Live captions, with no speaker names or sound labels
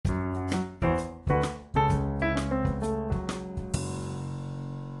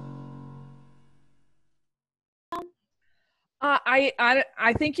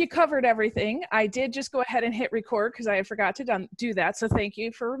I think you covered everything. I did just go ahead and hit record because I had forgot to do that. So thank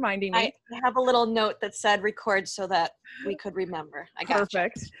you for reminding me. I have a little note that said record so that we could remember. I got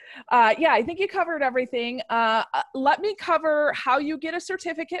Perfect. Yeah, I think you covered everything. Let me cover how you get a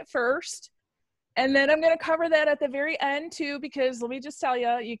certificate first. And then I'm going to cover that at the very end too, because let me just tell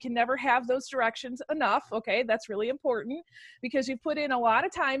you, you can never have those directions enough. Okay. That's really important because you put in a lot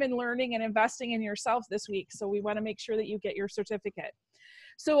of time in learning and investing in yourself this week. So we want to make sure that you get your certificate.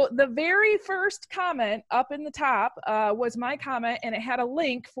 So the very first comment up in the top was my comment, and it had a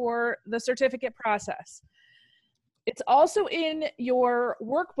link for the certificate process. It's also in your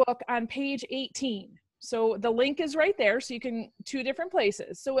workbook on page 18. So the link is right there. So you can, two different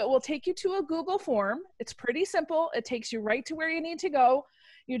places. So it will take you to a Google form. It's pretty simple. It takes you right to where you need to go.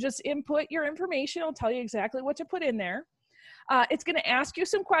 You just input your information. It'll tell you exactly what to put in there. It's going to ask you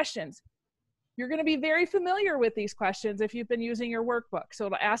some questions. You're going to be very familiar with these questions if you've been using your workbook. So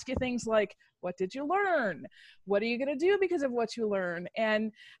it'll ask you things like, what did you learn? What are you going to do because of what you learn?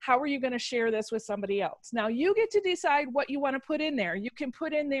 And how are you going to share this with somebody else? Now you get to decide what you want to put in there. You can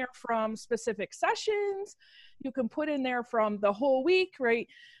put in there from specific sessions. You can put in there from the whole week, right?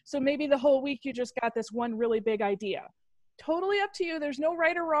 So maybe the whole week you just got this one really big idea. Totally up to you. There's no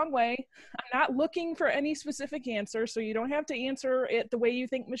right or wrong way. I'm not looking for any specific answer, so you don't have to answer it the way you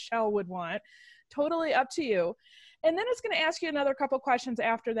think Michelle would want. Totally up to you. And then it's going to ask you another couple questions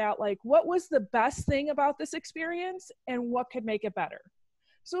after that, like what was the best thing about this experience and what could make it better?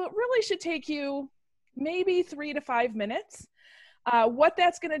 So it really should take you maybe 3 to 5 minutes. What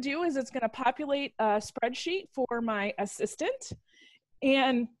that's going to do is it's going to populate a spreadsheet for my assistant,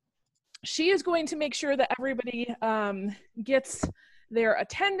 and she is going to make sure that everybody gets their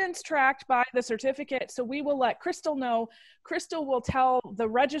attendance tracked by the certificate. So we will let Crystal know. Crystal will tell the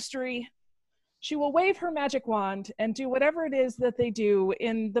registry. She will wave her magic wand and do whatever it is that they do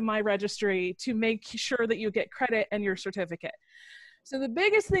in the My Registry to make sure that you get credit and your certificate. So the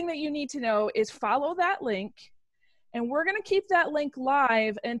biggest thing that you need to know is follow that link, and we're going to keep that link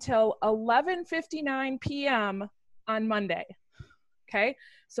live until 11:59 p.m. on Monday. Okay,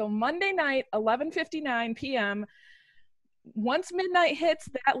 so Monday night, 11:59 p.m. Once midnight hits,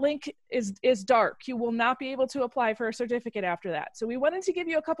 that link is dark. You will not be able to apply for a certificate after that. So we wanted to give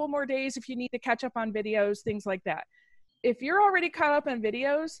you a couple more days if you need to catch up on videos, things like that. If you're already caught up on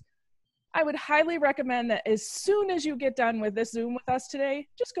videos, I would highly recommend that as soon as you get done with this Zoom with us today,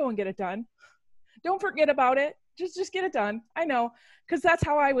 just go and get it done. Don't forget about it. Just get it done. I know, because that's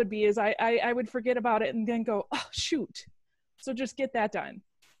how I would be, is I would forget about it and then go, oh, shoot. So just get that done.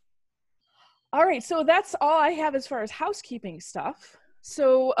 All right, so that's all I have as far as housekeeping stuff.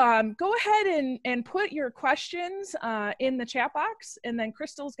 So go ahead and put your questions in the chat box, and then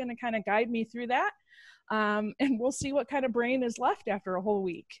Crystal's going to kind of guide me through that. And we'll see what kind of brain is left after a whole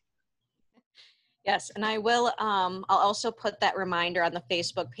week. Yes, and I will, I'll also put that reminder on the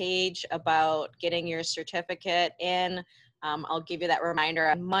Facebook page about getting your certificate in. I'll give you that reminder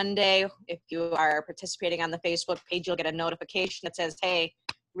on Monday. If you are participating on the Facebook page, you'll get a notification that says, hey,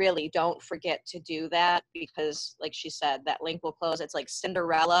 really don't forget to do that, because like she said, that link will close. It's like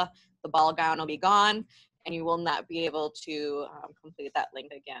Cinderella, the ball gown will be gone and you will not be able to complete that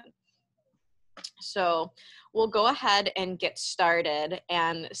link again. So we'll go ahead and get started.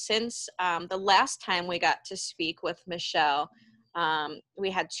 And since the last time we got to speak with Michelle, we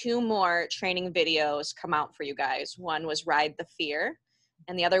had 2 more training videos come out for you guys. One was Ride the Fear,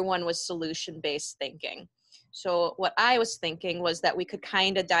 and the other one was Solution-Based Thinking. So what I was thinking was that we could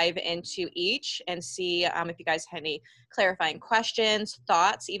kind of dive into each and see if you guys had any clarifying questions,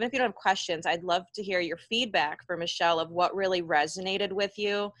 thoughts. Even if you don't have questions, I'd love to hear your feedback for Michelle of what really resonated with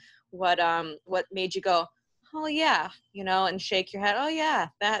you, what made you go, oh yeah, you know, and shake your head, oh yeah,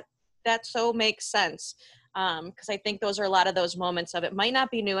 that so makes sense. Because I think those are a lot of those moments of, it might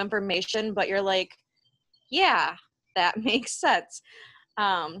not be new information, but you're like, yeah, that makes sense.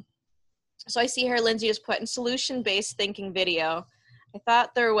 So I see here Lindsay is put in solution-based thinking video. I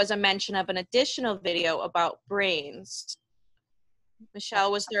thought there was a mention of an additional video about brains.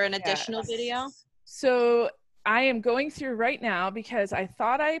 Michelle, was there an additional video? So I am going through right now because I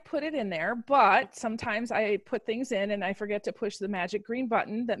thought I put it in there, but sometimes I put things in and I forget to push the magic green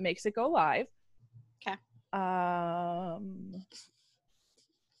button that makes it go live. Okay.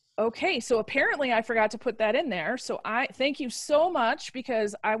 Okay, so apparently I forgot to put that in there. So I thank you so much,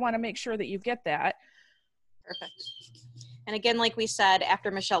 because I want to make sure that you get that. Perfect. And again, like we said,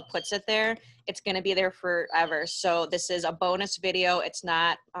 after Michelle puts it there, it's going to be there forever. So this is a bonus video. It's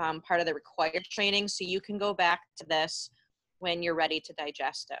not part of the required training. So you can go back to this when you're ready to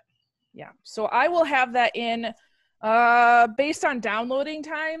digest it. Yeah, so I will have that in Based on downloading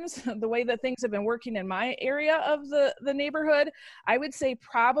times, the way that things have been working in my area of the neighborhood, I would say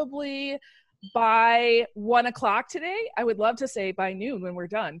probably by 1 o'clock today. I would love to say by noon when we're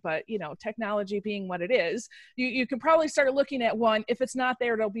done, but you know, technology being what it is, you can probably start looking at one. If it's not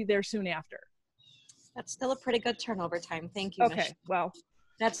there, it'll be there soon after. That's still a pretty good turnover time. Thank you, Okay, Michelle. well,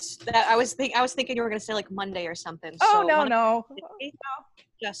 That's that. I was thinking you were going to say like Monday or something. oh So no,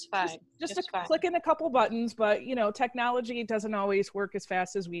 just fine. just Just fine. clicking a couple buttons, but you know, technology doesn't always work as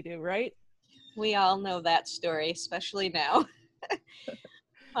fast as we do, right? We all know that story, especially now.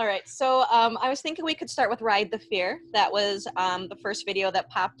 All right, so I was thinking we could start with Ride the Fear. That was the first video that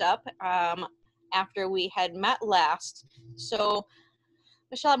popped up after we had met last. So,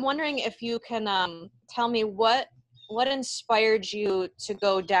 Michelle, I'm wondering if you can tell me what inspired you to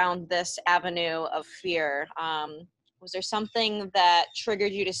go down this avenue of fear. Was there something that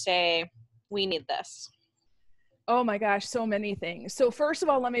triggered you to say, we need this? Oh my gosh, so many things. So first of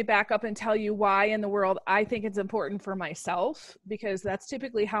all, let me back up and tell you why in the world I think it's important for myself, because that's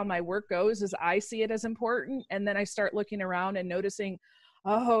typically how my work goes, is I see it as important, and then I start looking around and noticing,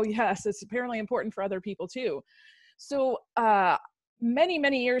 oh yes, it's apparently important for other people too. So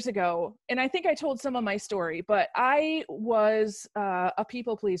many years ago, and I think I told some of my story, but I was a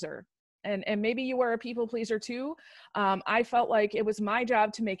people pleaser. And maybe you were a people pleaser too. I felt like it was my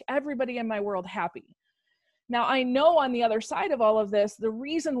job to make everybody in my world happy. Now, I know on the other side of all of this, the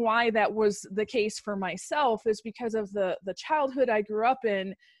reason why that was the case for myself is because of the childhood I grew up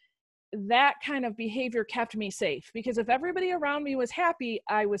in. That kind of behavior kept me safe, because if everybody around me was happy,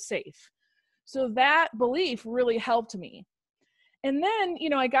 I was safe. So that belief really helped me. And then, you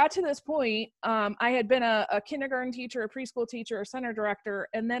know, I got to this point. I had been a kindergarten teacher, a preschool teacher, a center director,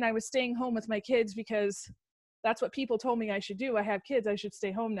 and then I was staying home with my kids because that's what people told me I should do. I have kids, I should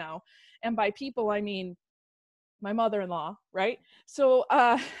stay home now. And by people, I mean my mother-in-law, right? So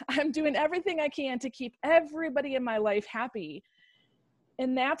I'm doing everything I can to keep everybody in my life happy.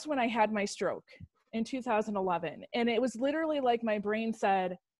 And that's when I had my stroke in 2011. And it was literally like my brain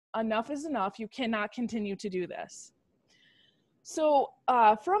said, enough is enough. You cannot continue to do this. So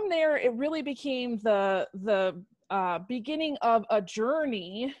from there, it really became the beginning of a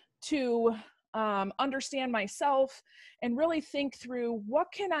journey to understand myself and really think through,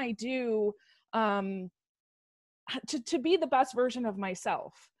 what can I do to be the best version of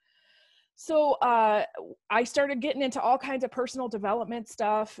myself. So I started getting into all kinds of personal development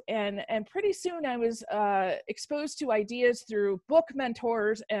stuff, and pretty soon I was exposed to ideas through book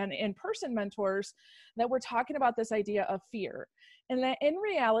mentors and in-person mentors that were talking about this idea of fear, and that in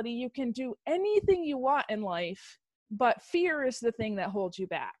reality you can do anything you want in life, but fear is the thing that holds you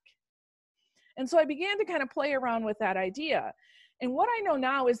back. And so I began to kind of play around with that idea. And what I know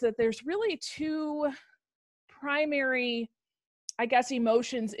now is that there's really two primary, I guess,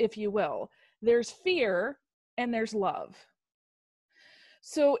 emotions, if you will. There's fear and there's love.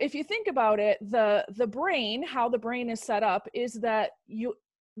 So if you think about it, the brain, how the brain is set up is that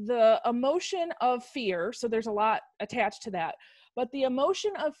the emotion of fear, so there's a lot attached to that, but the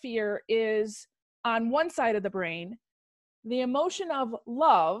emotion of fear is on one side of the brain. The emotion of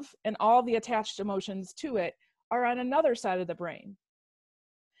love and all the attached emotions to it are on another side of the brain.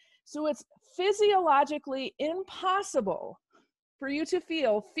 So it's physiologically impossible for you to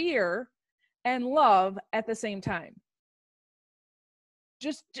feel fear and love at the same time.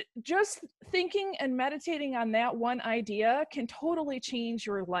 Just thinking and meditating on that one idea can totally change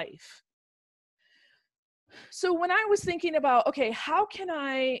your life. So when I was thinking about, okay, how can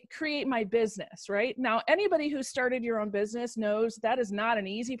I create my business, right? Now, anybody who started your own business knows that is not an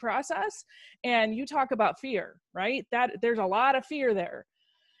easy process. And you talk about fear, right? That there's a lot of fear there.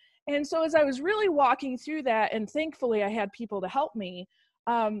 And so as I was really walking through that, and thankfully I had people to help me,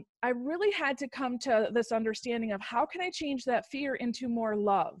 I really had to come to this understanding of, how can I change that fear into more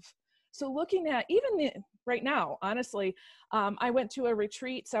love? So looking at even right now, honestly, I went to a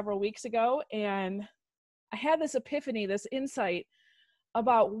retreat several weeks ago, and I had this epiphany, this insight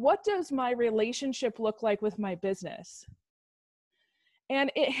about, what does my relationship look like with my business?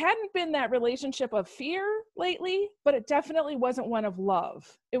 And it hadn't been that relationship of fear lately, but it definitely wasn't one of love.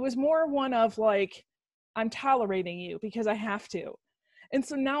 It was more one of like, I'm tolerating you because I have to. And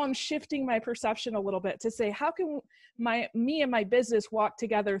so now I'm shifting my perception a little bit to say, how can me and my business walk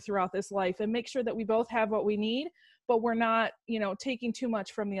together throughout this life and make sure that we both have what we need, but we're not, you know, taking too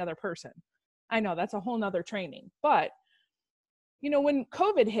much from the other person. I know that's a whole nother training, but you know, when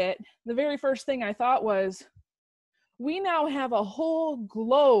COVID hit, the very first thing I thought was, we now have a whole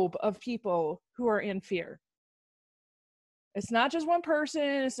globe of people who are in fear. It's not just one person.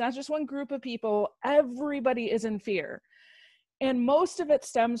 It's not just one group of people. Everybody is in fear. And most of it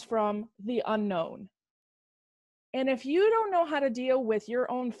stems from the unknown. And if you don't know how to deal with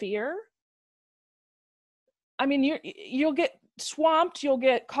your own fear, I mean, you'll get swamped, you'll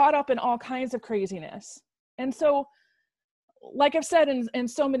get caught up in all kinds of craziness. And so, like I've said in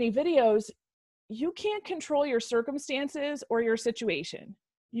so many videos, you can't control your circumstances or your situation.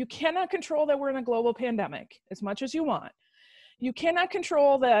 You cannot control that we're in a global pandemic as much as you want. You cannot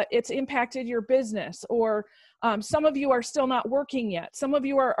control that it's impacted your business, or some of you are still not working yet. Some of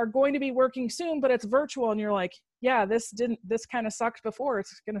you are going to be working soon, but it's virtual, and you're like, yeah, this kind of sucked before.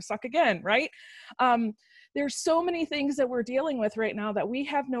 It's going to suck again, right? There's so many things that we're dealing with right now that we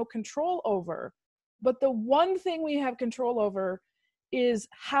have no control over. But the one thing we have control over is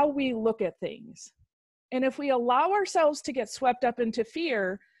how we look at things. And if we allow ourselves to get swept up into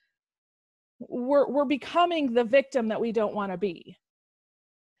fear, we're becoming the victim that we don't want to be.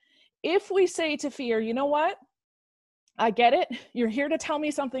 If we say to fear, you know what? I get it. You're here to tell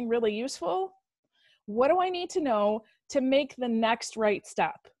me something really useful. What do I need to know to make the next right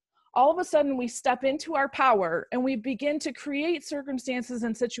step? All of a sudden, we step into our power and we begin to create circumstances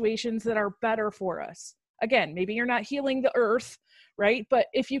and situations that are better for us. Again, maybe you're not healing the earth, right? But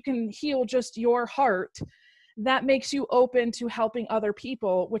if you can heal just your heart, that makes you open to helping other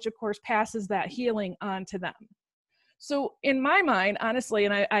people, which of course passes that healing on to them. So in my mind, honestly,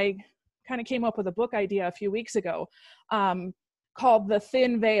 and I kind of came up with a book idea a few weeks ago called The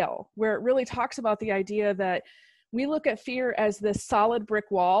Thin Veil, where it really talks about the idea that we look at fear as this solid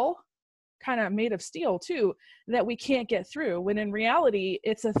brick wall, kind of made of steel too, that we can't get through, when in reality,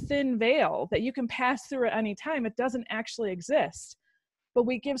 it's a thin veil that you can pass through at any time. It doesn't actually exist, but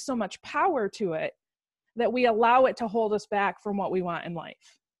we give so much power to it that we allow it to hold us back from what we want in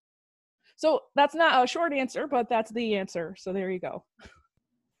life. So that's not a short answer, but that's the answer. So there you go.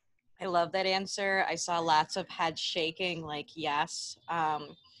 I love that answer. I saw lots of head shaking, like, yes.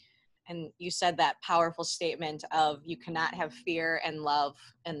 And you said that powerful statement of you cannot have fear and love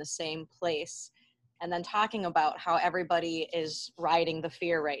in the same place. And then talking about how everybody is riding the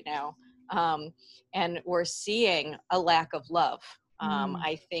fear right now. And we're seeing a lack of love.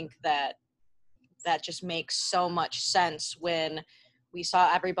 I think that just makes so much sense. When we saw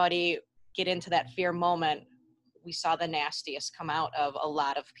everybody get into that fear moment, we saw the nastiest come out of a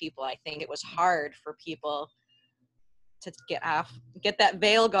lot of people. I think it was hard for people to get that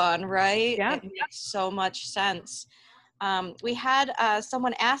veil gone, right? Yeah. It makes so much sense. We had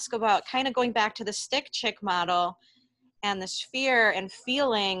someone ask about kind of going back to the stick chick model and this fear and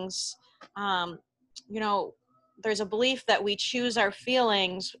feelings. There's a belief that we choose our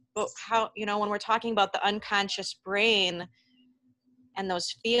feelings, but how, when we're talking about the unconscious brain and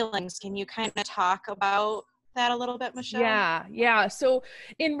those feelings, can you kind of talk about that a little bit, Michelle? Yeah. So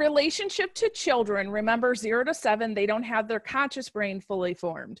in relationship to children, remember 0 to 7, they don't have their conscious brain fully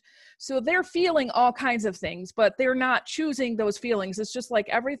formed. So they're feeling all kinds of things, but they're not choosing those feelings. It's just like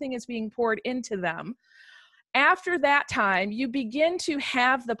everything is being poured into them. After that time, you begin to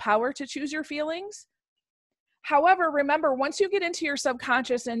have the power to choose your feelings. However, remember, once you get into your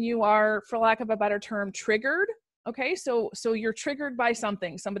subconscious and you are, for lack of a better term, triggered, okay, so you're triggered by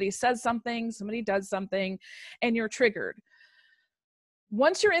something. Somebody says something, somebody does something, and you're triggered.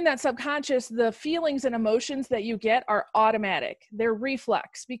 Once you're in that subconscious, the feelings and emotions that you get are automatic. They're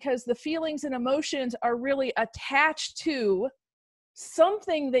reflex, because the feelings and emotions are really attached to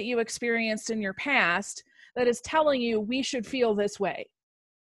something that you experienced in your past that is telling you we should feel this way.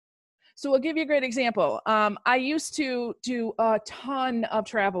 So I'll give you a great example. I used to do a ton of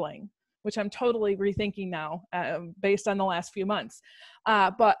traveling, which I'm totally rethinking now based on the last few months.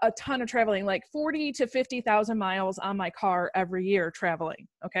 But a ton of traveling, like 40 to 50,000 miles on my car every year traveling,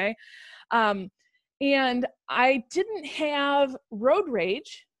 okay? And I didn't have road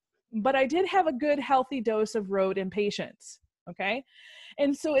rage, but I did have a good, healthy dose of road impatience, okay?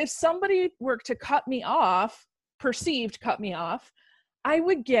 And so if somebody were to cut me off, perceived cut me off, I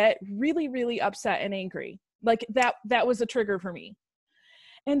would get really, really upset and angry. Like that was a trigger for me.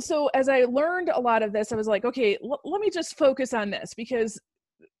 And so as I learned a lot of this, I was like, okay, let me just focus on this, because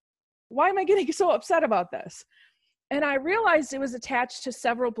why am I getting so upset about this? And I realized it was attached to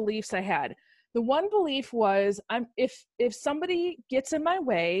several beliefs I had. The one belief was, if somebody gets in my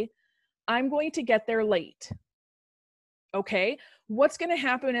way, I'm going to get there late. Okay, what's going to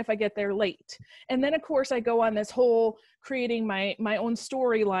happen if I get there late? And then of course I go on this whole creating my own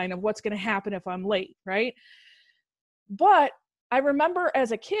storyline of what's going to happen if I'm late, right? But I remember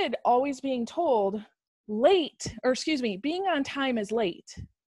as a kid always being told being on time is late.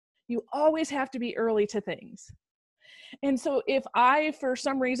 You always have to be early to things. And so if I, for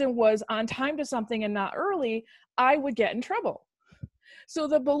some reason, was on time to something and not early, I would get in trouble. So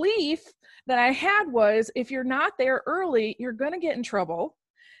the belief that I had was, if you're not there early, you're going to get in trouble.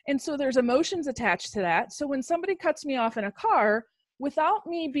 And so there's emotions attached to that. So when somebody cuts me off in a car, without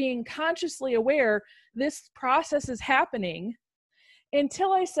me being consciously aware, this process is happening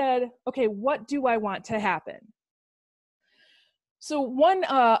until I said, okay, what do I want to happen? So one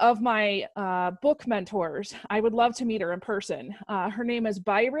of my book mentors, I would love to meet her in person. Her name is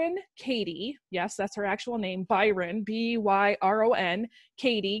Byron Katie. Yes, that's her actual name, Byron, B-Y-R-O-N,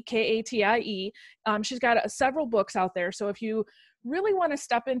 Katie, K-A-T-I-E. She's got several books out there. So if you really want to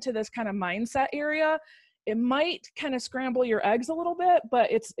step into this kind of mindset area, it might kind of scramble your eggs a little bit, but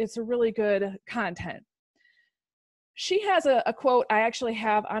it's a really good content. She has a quote I actually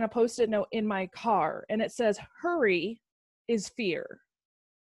have on a Post-it note in my car, and it says, hurry is fear.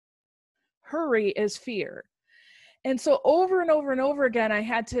 Hurry is fear. And so over and over and over again, I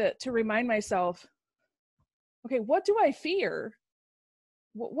had to remind myself, okay, what do I fear?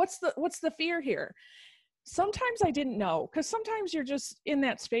 What's the fear here? Sometimes I didn't know, because sometimes you're just in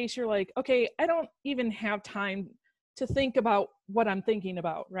that space, you're like, okay, I don't even have time to think about what I'm thinking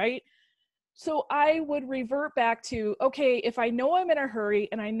about, right? So I would revert back to, okay, if I know I'm in a hurry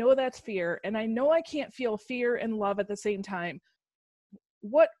and I know that's fear, and I know I can't feel fear and love at the same time,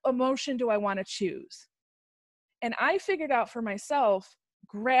 what emotion do I want to choose? And I figured out for myself,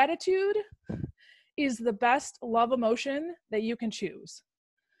 gratitude is the best love emotion that you can choose.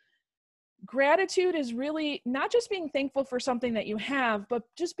 Gratitude is really not just being thankful for something that you have, but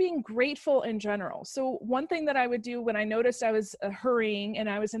just being grateful in general. So one thing that I would do when I noticed I was hurrying and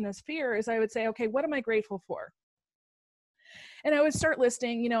I was in this fear is I would say, okay, what am I grateful for? And I would start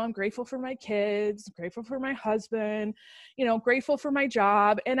listing, I'm grateful for my kids, grateful for my husband, grateful for my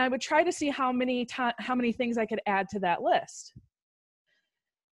job. And I would try to see how many things I could add to that list.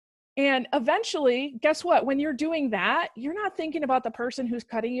 And eventually, guess what? When you're doing that, you're not thinking about the person who's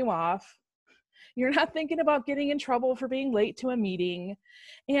cutting you off. You're not thinking about getting in trouble for being late to a meeting.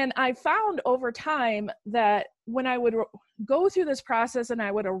 And I found over time that when I would go through this process and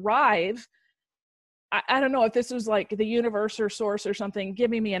I would arrive, I don't know if this was like the universe or source or something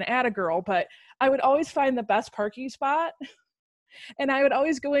giving me an atta girl, but I would always find the best parking spot. And I would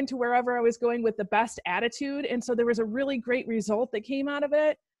always go into wherever I was going with the best attitude. And so there was a really great result that came out of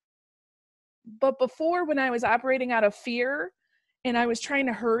it. But before, when I was operating out of fear and I was trying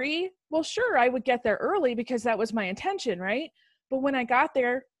to hurry, well, sure, I would get there early because that was my intention, right? But when I got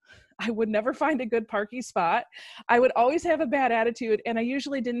there, I would never find a good parking spot. I would always have a bad attitude, and I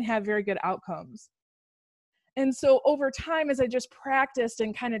usually didn't have very good outcomes. And so over time, as I just practiced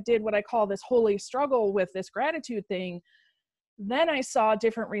and kind of did what I call this holy struggle with this gratitude thing, then I saw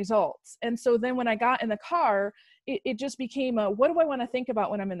different results. And so then when I got in the car, it just became what do I want to think about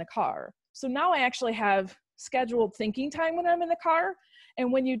when I'm in the car? So now I actually have scheduled thinking time when I'm in the car.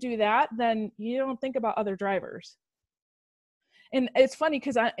 And when you do that, then you don't think about other drivers. And it's funny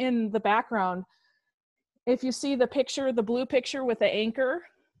because in the background, if you see the picture, the blue picture with the anchor,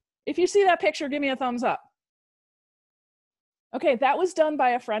 if you see that picture, give me a thumbs up. Okay, that was done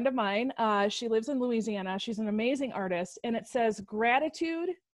by a friend of mine. She lives in Louisiana. She's an amazing artist. And it says, gratitude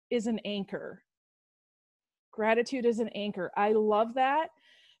is an anchor. Gratitude is an anchor. I love that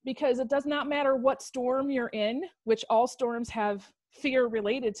because it does not matter what storm you're in, which all storms have fear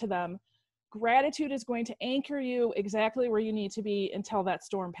related to them. Gratitude is going to anchor you exactly where you need to be until that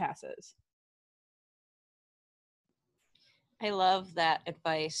storm passes. I love that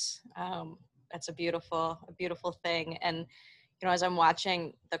advice. That's a beautiful thing. And, as I'm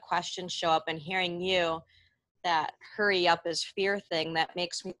watching the questions show up and hearing you, that hurry up is fear thing, that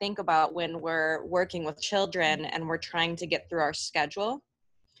makes me think about when we're working with children and we're trying to get through our schedule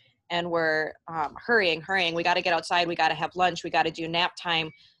and we're hurrying. We got to get outside. We got to have lunch. We got to do nap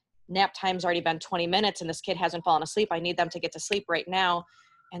time. Nap time's already been 20 minutes and this kid hasn't fallen asleep. I need them to get to sleep right now.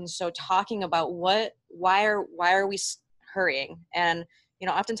 And so talking about why are we hurrying? And,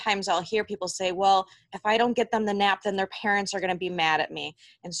 oftentimes I'll hear people say, well, if I don't get them the nap, then their parents are going to be mad at me.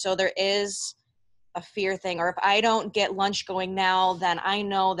 And so there is a fear thing. Or if I don't get lunch going now, then I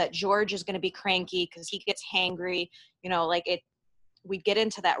know that George is going to be cranky because he gets hangry. We get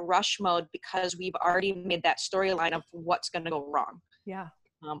into that rush mode because we've already made that storyline of what's going to go wrong. Yeah.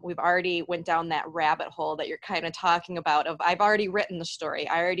 We've already went down that rabbit hole that you're kind of talking about of I've already written the story.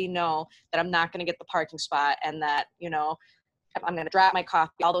 I already know that I'm not going to get the parking spot and that, I'm going to drop my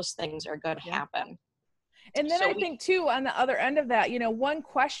coffee. All those things are going to happen. And then I think too, on the other end of that, one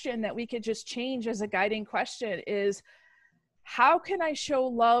question that we could just change as a guiding question is, how can I show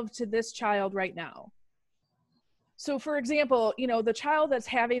love to this child right now? So for example, the child that's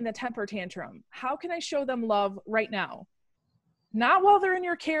having the temper tantrum, how can I show them love right now? Not while they're in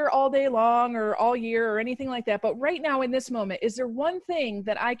your care all day long or all year or anything like that, but right now in this moment, is there one thing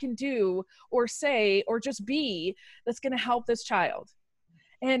that I can do or say or just be that's going to help this child?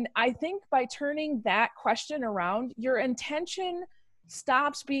 And I think by turning that question around, your intention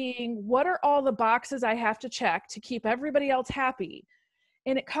stops being, what are all the boxes I have to check to keep everybody else happy?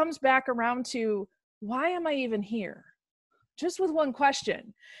 And it comes back around to, why am I even here? Just with one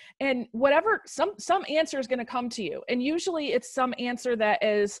question. And whatever, some answer is going to come to you. And usually it's some answer that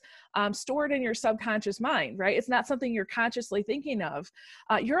is stored in your subconscious mind, right? It's not something you're consciously thinking of.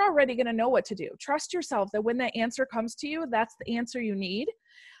 You're already going to know what to do. Trust yourself that when that answer comes to you, that's the answer you need.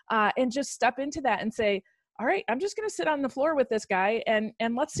 And just step into that and say, all right, I'm just going to sit on the floor with this guy and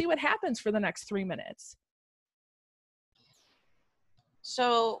let's see what happens for the next 3 minutes.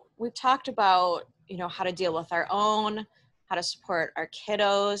 So we've talked about, how to deal with our own, how to support our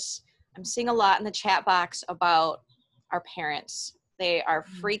kiddos. I'm seeing a lot in the chat box about our parents. They are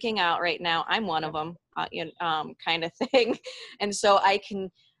freaking out right now. I'm one of them, kind of thing. And so I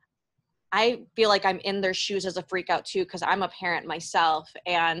feel like I'm in their shoes as a freak out too, because I'm a parent myself,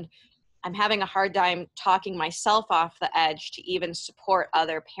 and I'm having a hard time talking myself off the edge to even support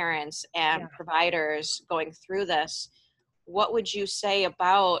other parents and providers going through this. What would you say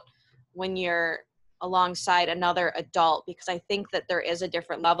about when you're alongside another adult? Because I think that there is a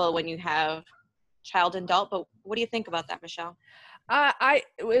different level when you have child and adult, but what do you think about that, Michelle?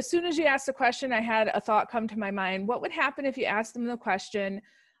 As soon as you asked the question, I had a thought come to my mind. What would happen if you asked them the question,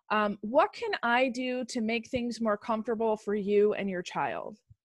 what can I do to make things more comfortable for you and your child?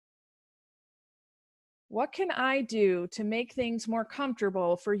 What can I do to make things more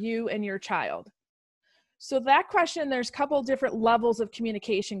comfortable for you and your child? So that question, there's a couple different levels of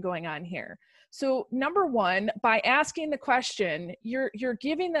communication going on here. So number one, by asking the question, you're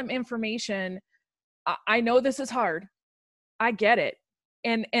giving them information. I know this is hard. I get it.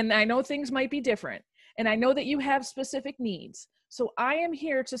 And I know things might be different. And I know that you have specific needs. So I am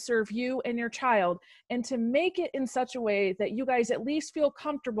here to serve you and your child and to make it in such a way that you guys at least feel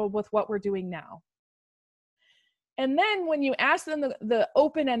comfortable with what we're doing now. And then when you ask them the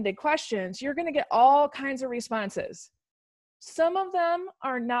open-ended questions, you're going to get all kinds of responses. Some of them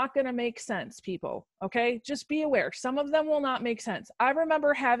are not going to make sense, people. Okay, just be aware. Some of them will not make sense. I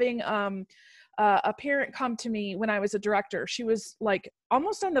remember having a parent come to me when I was a director. She was like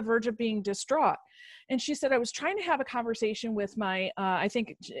almost on the verge of being distraught. And she said, I was trying to have a conversation with my, I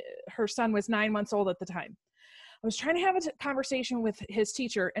think her son was 9 months old at the time. I was trying to have a conversation with his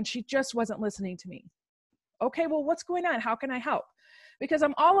teacher and she just wasn't listening to me. Okay, well, what's going on? How can I help? Because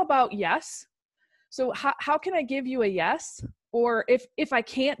I'm all about yes. So how can I give you a yes? Or if I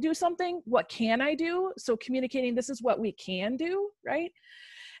can't do something, what can I do? So communicating, this is what we can do, right?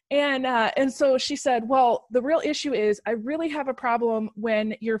 And so she said, well, the real issue is I really have a problem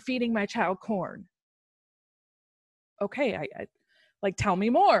when you're feeding my child corn. Okay, I like, tell me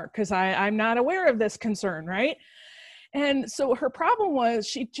more, because I'm not aware of this concern, right? And so her problem was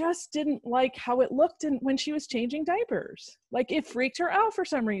she just didn't like how it looked when she was changing diapers. Like it freaked her out for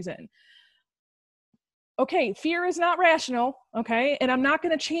some reason. Okay, fear is not rational, okay? And I'm not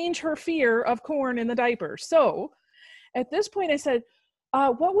going to change her fear of corn in the diaper. So at this point I said,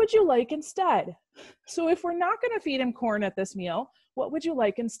 what would you like instead? So if we're not going to feed him corn at this meal, what would you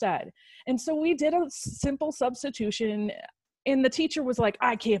like instead? And so we did a simple substitution, and the teacher was like,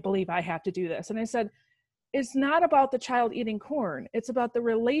 I can't believe I have to do this. And I said, it's not about the child eating corn. It's about the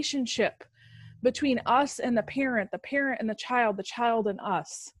relationship between us and the parent and the child and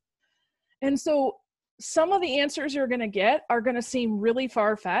us. And so some of the answers you're going to get are going to seem really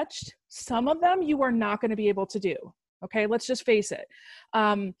far-fetched. Some of them you are not going to be able to do. Okay, let's just face it.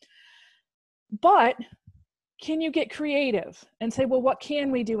 But can you get creative and say, well, what can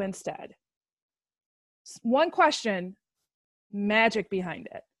we do instead? One question, magic behind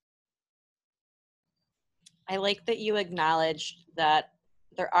it. I like that you acknowledged that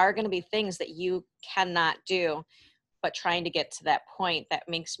there are going to be things that you cannot do, but trying to get to that point, that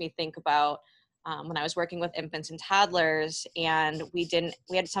makes me think about when I was working with infants and toddlers, and we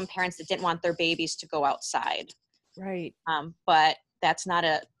had some parents that didn't want their babies to go outside. Right. But that's not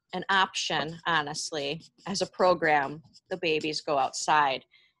an option, honestly. As a program, the babies go outside.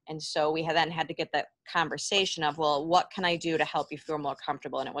 And so we then had to get that conversation of, well, what can I do to help you feel more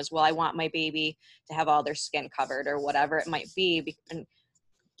comfortable? And it was, well, I want my baby to have all their skin covered, or whatever it might be. And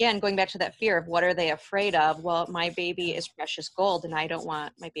again, going back to that fear of what are they afraid of? Well, my baby is precious gold and I don't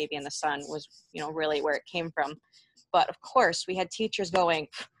want my baby in the sun, was, really where it came from. But of course we had teachers going,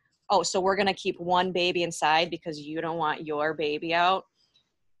 oh, so we're going to keep one baby inside because you don't want your baby out,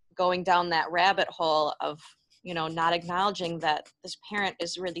 going down that rabbit hole of, you know, not acknowledging that this parent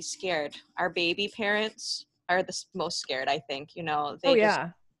is really scared. Our baby parents are the most scared, I think. You know, Oh, they yeah.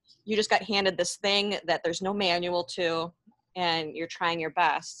 you just got handed this thing that there's no manual to, and you're trying your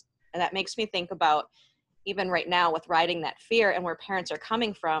best. And that makes me think about, even right now with riding that fear and where parents are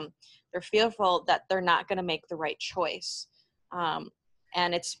coming from, they're fearful that they're not going to make the right choice.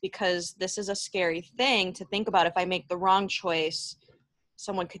 And it's because this is a scary thing to think about. If I make the wrong choice,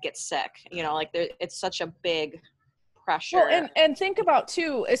 someone could get sick, you know, like it's such a big Well, pressure. and think about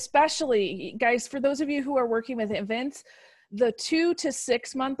too, especially guys, for those of you who are working with infants, the 2 to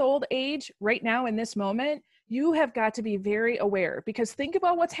 6 month old age right now in this moment, you have got to be very aware, because think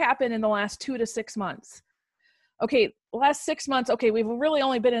about what's happened in the last 2 to 6 months. Okay, last 6 months, okay, we've really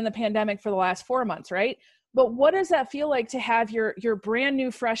only been in the pandemic for the last 4 months, right? But what does that feel like to have your brand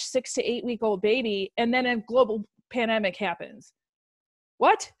new, fresh 6 to 8 week old baby, and then a global pandemic happens?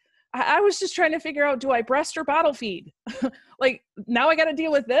 What? I was just trying to figure out, do I breast or bottle feed? Like, now I got to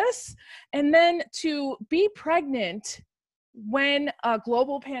deal with this? And then to be pregnant when a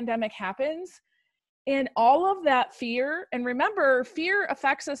global pandemic happens, and all of that fear, and remember, fear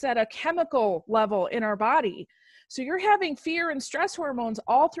affects us at a chemical level in our body. So you're having fear and stress hormones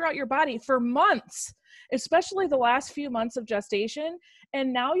all throughout your body for months, especially the last few months of gestation.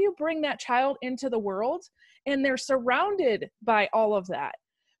 And now you bring that child into the world and they're surrounded by all of that.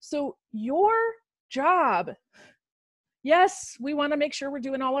 So your job, yes, we want to make sure we're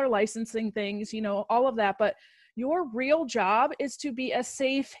doing all our licensing things, you know, all of that, but your real job is to be a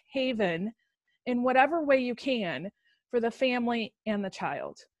safe haven in whatever way you can for the family and the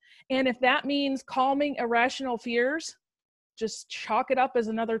child. And if that means calming irrational fears, just chalk it up as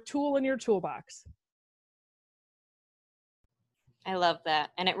another tool in your toolbox. I love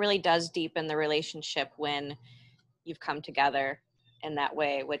that. And it really does deepen the relationship when you've come together in that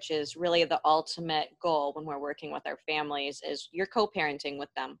way, which is really the ultimate goal when we're working with our families, is you're co-parenting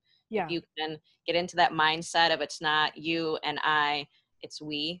with them. Yeah. If you can get into that mindset of it's not you and I, it's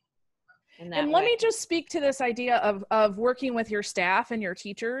we. And let me just speak to this idea of working with your staff and your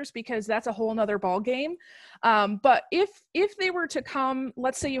teachers, because that's a whole nother ball game. But if they were to come,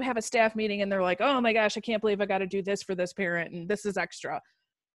 let's say you have a staff meeting and they're like, oh my gosh, I can't believe I got to do this for this parent and this is extra.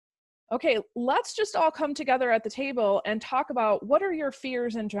 Okay, let's just all come together at the table and talk about, what are your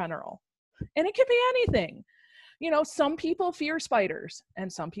fears in general? And it could be anything. You know, some people fear spiders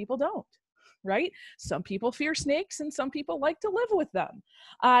and some people don't. Right? Some people fear snakes and some people like to live with them.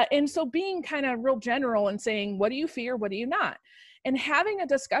 And so being kind of real general and saying, what do you fear? What do you not? And having a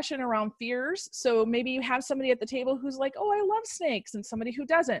discussion around fears. So maybe you have somebody at the table who's like, oh, I love snakes, and somebody who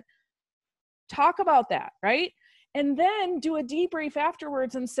doesn't. Talk about that, right? And then do a debrief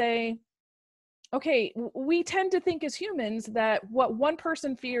afterwards and say, okay, we tend to think as humans that what one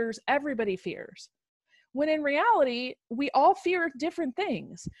person fears, everybody fears. When in reality, we all fear different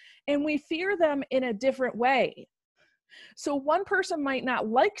things and we fear them in a different way. So one person might not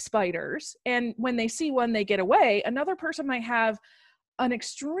like spiders, and when they see one, they get away. Another person might have an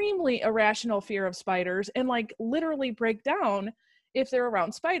extremely irrational fear of spiders and like literally break down if they're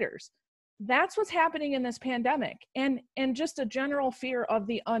around spiders. That's what's happening in this pandemic, and just a general fear of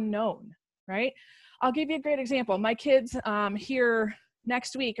the unknown, right? I'll give you a great example. My kids here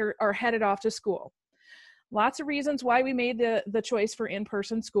next week are headed off to school. Lots of reasons why we made the choice for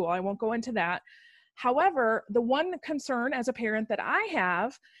in-person school. I won't go into that. However, the one concern as a parent that I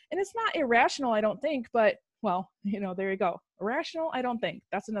have, and it's not irrational, I don't think, but well, you know, there you go. Irrational, I don't think.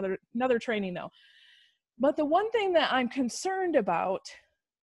 That's another training though. But the one thing that I'm concerned about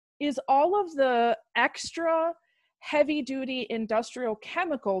is all of the extra heavy-duty industrial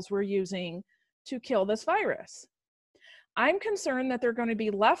chemicals we're using to kill this virus. I'm concerned that they're going to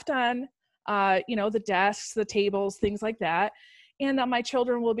be left on you know, the desks, the tables, things like that, and that my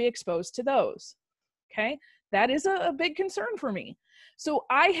children will be exposed to those. Okay, that is a big concern for me. So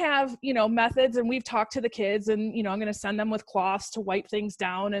I have, you know, methods, and we've talked to the kids, and you know, I'm going to send them with cloths to wipe things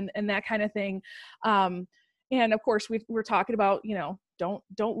down and that kind of thing. And of course, we're talking about, you know,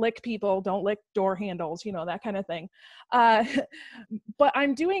 don't lick people, don't lick door handles, you know, that kind of thing. But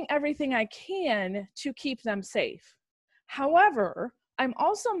I'm doing everything I can to keep them safe. However, I'm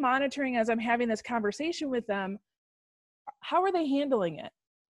also monitoring as I'm having this conversation with them, how are they handling it?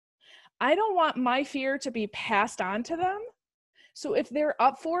 I don't want my fear to be passed on to them. So if they're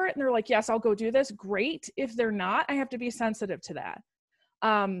up for it and they're like, yes, I'll go do this, great. If they're not, I have to be sensitive to that.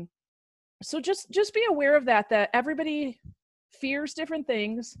 So just be aware of that everybody fears different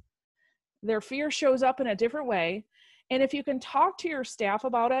things. Their fear shows up in a different way. And if you can talk to your staff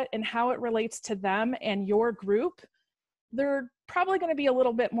about it and how it relates to them and your group, they're probably going to be a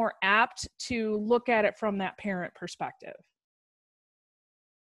little bit more apt to look at it from that parent perspective.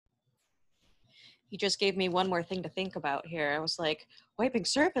 You just gave me one more thing to think about here. I was like, wiping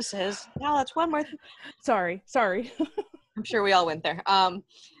surfaces. Now that's one more thing. Sorry. I'm sure we all went there.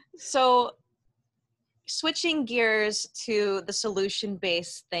 So switching gears to the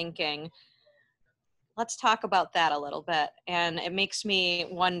solution-based thinking, let's talk about that a little bit. And it makes me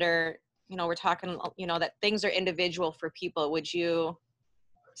wonder, we're talking, that things are individual for people. Would you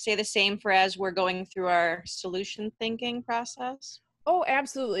say the same for as we're going through our solution thinking process? Oh,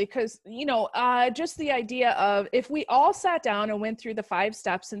 absolutely. Because, just the idea of if we all sat down and went through the 5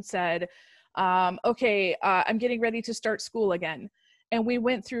 steps and said, okay, I'm getting ready to start school again. And we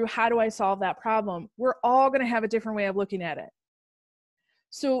went through, how do I solve that problem? We're all going to have a different way of looking at it.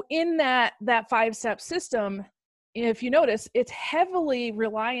 So in that 5-step system, if you notice, it's heavily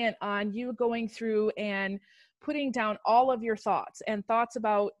reliant on you going through and putting down all of your thoughts and thoughts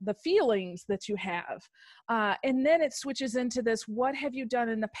about the feelings that you have. And then it switches into this, what have you done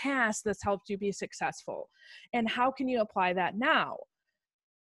in the past that's helped you be successful? And how can you apply that now?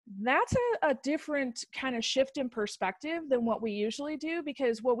 That's a different kind of shift in perspective than what we usually do,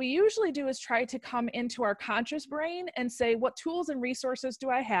 because what we usually do is try to come into our conscious brain and say, what tools and resources do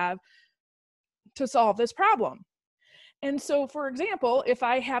I have to solve this problem? And so, for example, if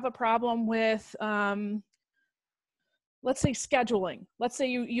I have a problem with, let's say scheduling, let's say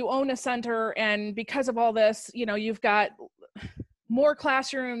you own a center, and because of all this, you've got more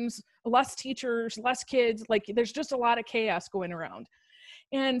classrooms, less teachers, less kids, like there's just a lot of chaos going around.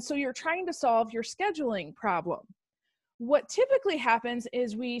 And so you're trying to solve your scheduling problem. What typically happens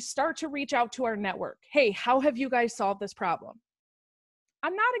is we start to reach out to our network. Hey, how have you guys solved this problem?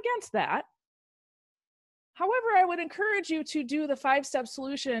 I'm not against that. However, I would encourage you to do the 5-step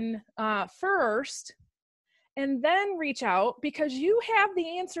solution first, and then reach out, because you have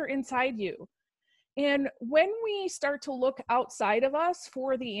the answer inside you. And when we start to look outside of us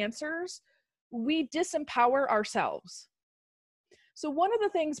for the answers, we disempower ourselves. So one of the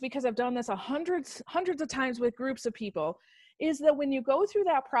things, because I've done this hundreds of times with groups of people, is that when you go through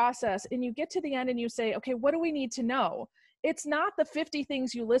that process and you get to the end and you say, okay, what do we need to know? It's not the 50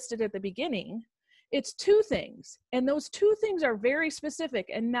 things you listed at the beginning. It's 2 things. And those 2 things are very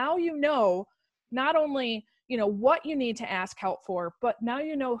specific. And now you know not only what you need to ask help for, but now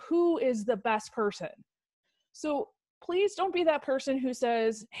you know who is the best person. So please don't be that person who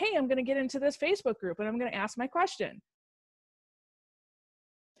says, hey, I'm going to get into this Facebook group and I'm going to ask my question.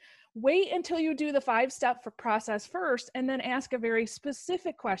 Wait until you do the 5-step process first and then ask a very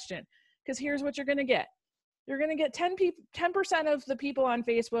specific question, because here's what you're going to get. You're going to get 10% of the people on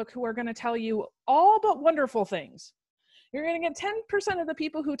Facebook who are going to tell you all but wonderful things. You're going to get 10% of the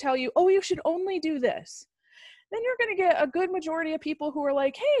people who tell you, oh, you should only do this. Then you're going to get a good majority of people who are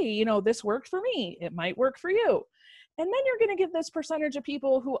like, hey, this worked for me. It might work for you. And then you're going to get this percentage of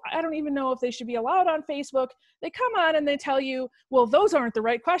people who I don't even know if they should be allowed on Facebook. They come on and they tell you, well, those aren't the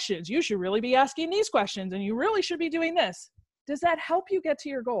right questions. You should really be asking these questions and you really should be doing this. Does that help you get to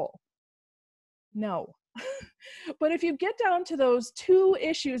your goal? No. But if you get down to those 2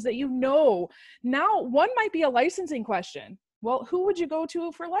 issues that now one might be a licensing question. Well, who would you go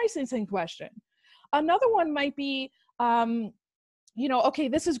to for licensing question? Another one might be, okay,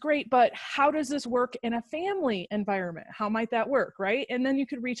 this is great, but how does this work in a family environment? How might that work, right? And then you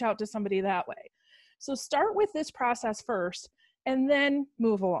could reach out to somebody that way. So start with this process first and then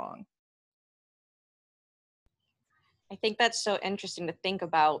move along. I think that's so interesting to think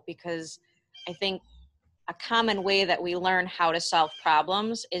about, because I think a common way that we learn how to solve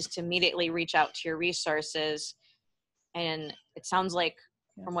problems is to immediately reach out to your resources. And it sounds like,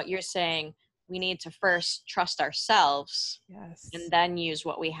 from what you're saying, we need to first trust ourselves, yes, and then use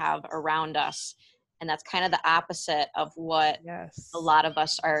what we have around us. And that's kind of the opposite of what a lot of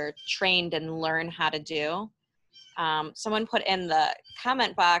us are trained and learn how to do. Someone put in the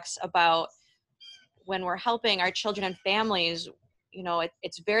comment box about when we're helping our children and families,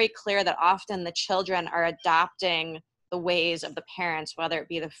 it's very clear that often the children are adopting the ways of the parents, whether it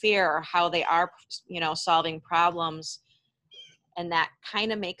be the fear or how they are, solving problems. And that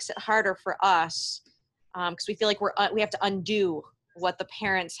kind of makes it harder for us, because we feel like we have to undo what the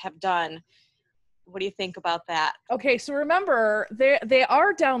parents have done. What do you think about that? Okay, so remember, they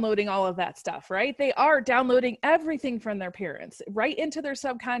are downloading all of that stuff, right? They are downloading everything from their parents right into their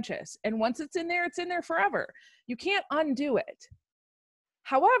subconscious. And once it's in there forever. You can't undo it.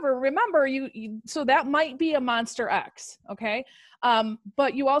 However, remember, so that might be a monster X, okay?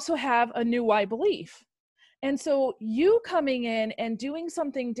 But you also have a new Y belief. And so you coming in and doing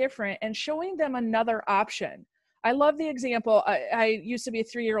something different and showing them another option. I love the example. I used to be a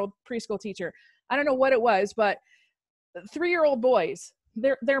 3-year-old preschool teacher. I don't know what it was, but 3-year-old boys,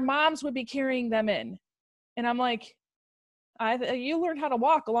 their moms would be carrying them in. And I'm like, you learned how to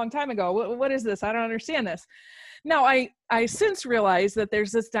walk a long time ago. What is this? I don't understand this. Now, I since realized that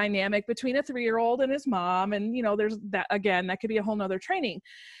there's this dynamic between a 3-year-old and his mom. And, you know, there's that, again, that could be a whole nother training.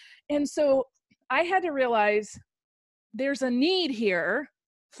 And so I had to realize there's a need here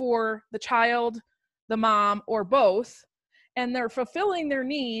for the child, the mom, or both, and they're fulfilling their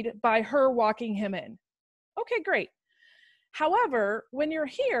need by her walking him in. Okay, great. However, when you're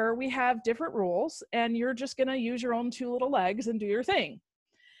here, we have different rules, and you're just going to use your own 2 little legs and do your thing.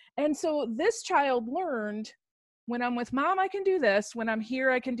 And so this child learned, when I'm with mom, I can do this. When I'm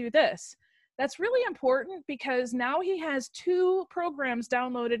here, I can do this. That's really important because now he has 2 programs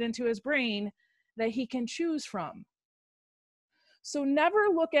downloaded into his brain that he can choose from. So never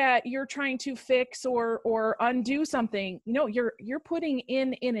look at you're trying to fix or undo something. You know, you're putting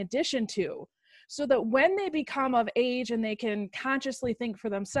in addition to, so that when they become of age and they can consciously think for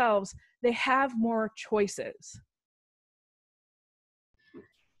themselves, they have more choices.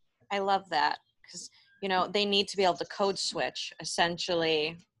 I love that, because, you know, they need to be able to code switch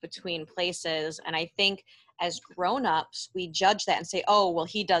essentially between places. And I think as grown-ups, we judge that and say, oh, well,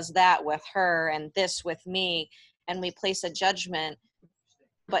 he does that with her and this with me. And we place a judgment,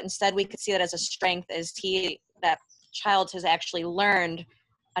 but instead we could see that as a strength, as that child has actually learned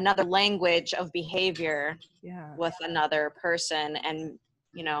another language of behavior with another person, and,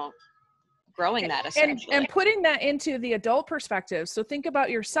 you know, growing that essentially. And putting that into the adult perspective. So think about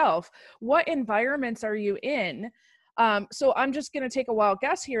yourself. What environments are you in? So I'm just going to take a wild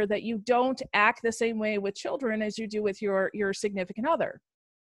guess here that you don't act the same way with children as you do with your significant other.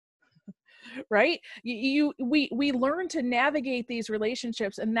 Right? We learn to navigate these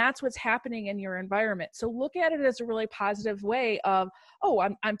relationships, and that's what's happening in your environment. So look at it as a really positive way of, oh,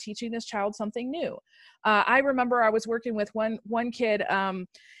 I'm teaching this child something new. I remember I was working with one kid,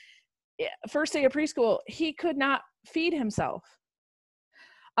 first day of preschool, he could not feed himself.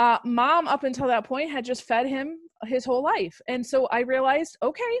 Mom, up until that point, had just fed him his whole life. And so I realized,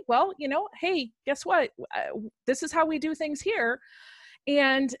 okay, well, you know, hey, guess what? This is how we do things here.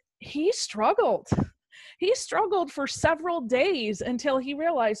 And he struggled. He struggled for several days until he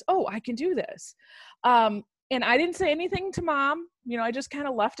realized, oh, I can do this. And I didn't say anything to mom. You know, I just kind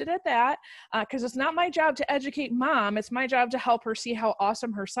of left it at that, because it's not my job to educate mom. It's my job to help her see how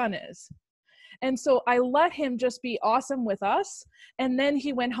awesome her son is. And so I let him just be awesome with us. And then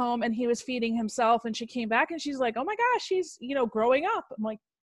he went home and he was feeding himself, and she came back and she's like, oh my gosh, she's, you know, growing up. I'm like,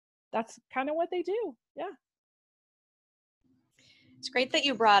 that's kind of what they do. Yeah. It's great that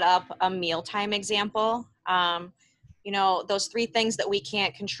you brought up a mealtime example. You know, those 3 things that we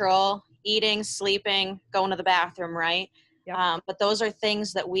can't control: eating, sleeping, going to the bathroom, right? Yep. But those are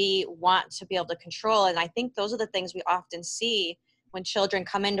things that we want to be able to control. And I think those are the things we often see when children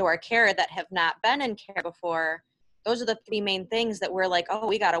come into our care that have not been in care before. Those are the 3 main things that we're like, oh,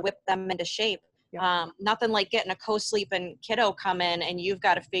 we got to whip them into shape. Yep. Nothing like getting a co-sleeping kiddo come in and you've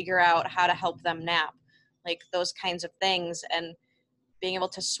got to figure out how to help them nap, like those kinds of things. And being able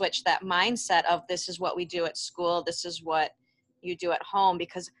to switch that mindset of, this is what we do at school, this is what you do at home.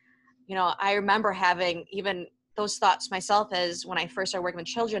 Because, you know, I remember having even those thoughts myself as when I first started working with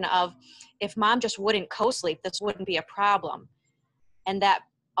children of, if mom just wouldn't co-sleep, this wouldn't be a problem. And that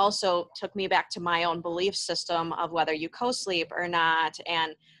also took me back to my own belief system of whether you co-sleep or not.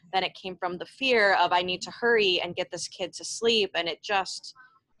 And then it came from the fear of, I need to hurry and get this kid to sleep. And it just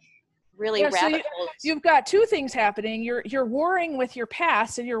really rabbit holes. You've got 2 things happening. You're warring with your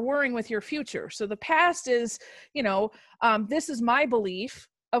past and you're warring with your future. So the past is, you know, this is my belief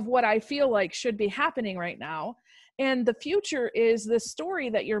of what I feel like should be happening right now. And the future is the story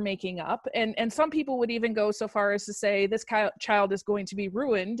that you're making up. And some people would even go so far as to say, this child is going to be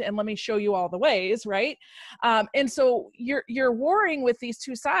ruined, and let me show you all the ways, right? And so you're warring with these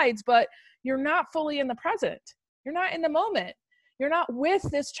 2 sides, but you're not fully in the present. You're not in the moment. You're not with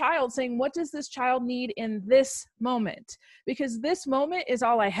this child saying, what does this child need in this moment? Because this moment is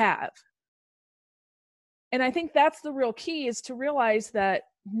all I have. And I think that's the real key, is to realize that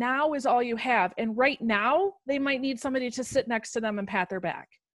now is all you have. And right now, they might need somebody to sit next to them and pat their back.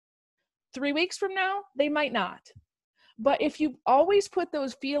 3 weeks from now, they might not. But if you always put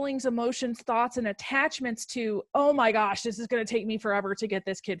those feelings, emotions, thoughts, and attachments to, oh my gosh, this is going to take me forever to get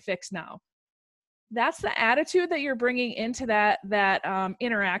this kid fixed now, that's the attitude that you're bringing into that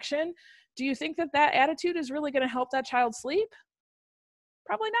interaction. Do you think that attitude is really going to help that child sleep?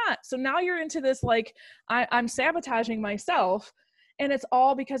 Probably not. So now you're into this, like, I'm sabotaging myself, and it's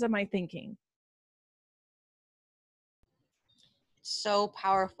all because of my thinking. So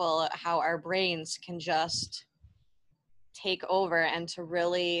powerful how our brains can just take over, and to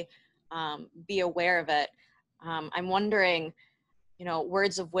really be aware of it. I'm wondering,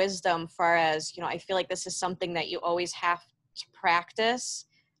 words of wisdom, far as, I feel like this is something that you always have to practice.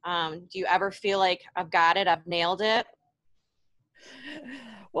 Do you ever feel like I've got it, I've nailed it?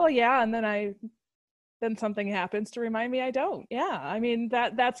 Well, yeah, and then something happens to remind me I don't. Yeah, I mean,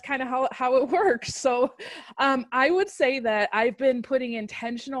 that's kind of how it works. So I would say that I've been putting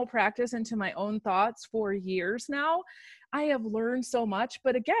intentional practice into my own thoughts for years now. I have learned so much,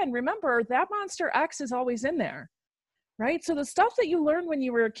 but again, remember that Monster X is always in there, right? So the stuff that you learned when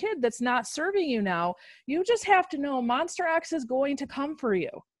you were a kid that's not serving you now, you just have to know Monster X is going to come for you.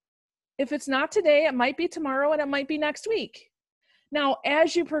 If it's not today, it might be tomorrow, and it might be next week. Now,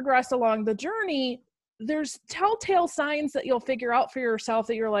 as you progress along the journey, there's telltale signs that you'll figure out for yourself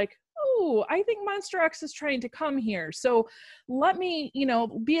that you're like, oh, I think Monster X is trying to come here. So let me,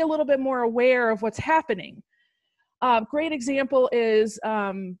 be a little bit more aware of what's happening. Great example is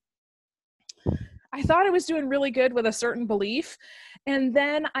I thought I was doing really good with a certain belief. And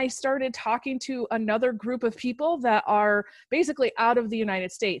then I started talking to another group of people that are basically out of the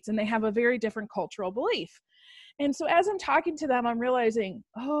United States, and they have a very different cultural belief. And so as I'm talking to them, I'm realizing,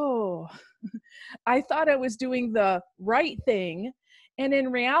 oh, I thought I was doing the right thing. And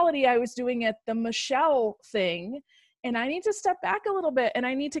in reality, I was doing it the Michelle thing. And I need to step back a little bit, and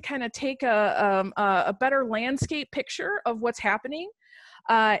I need to kind of take a better landscape picture of what's happening.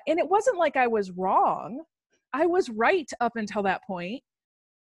 And it wasn't like I was wrong. I was right up until that point.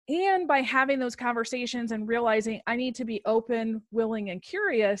 And by having those conversations and realizing I need to be open, willing, and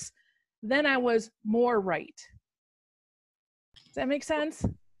curious, then I was more right. Does that make sense?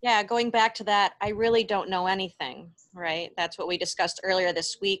 Yeah, going back to that, I really don't know anything, right? That's what we discussed earlier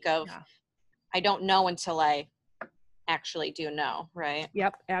this week of, Yeah. I don't know until I actually do know, right?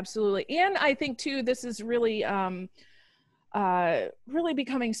 Yep, absolutely. And I think too, this is really really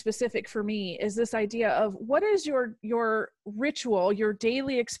becoming specific for me, is this idea of what is your ritual, your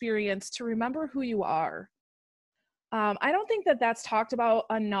daily experience to remember who you are. I don't think that that's talked about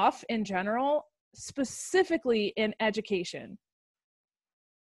enough in general, specifically in education.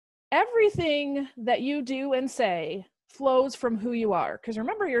 Everything that you do and say flows from who you are, because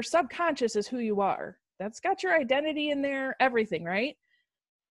remember, your subconscious is who you are. That's got your identity in there, everything, right?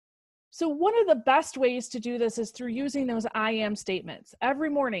 So one of the best ways to do this is through using those I am statements every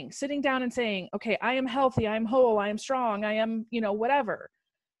morning, sitting down and saying, okay, I am healthy, I am whole, I am strong, I am, whatever,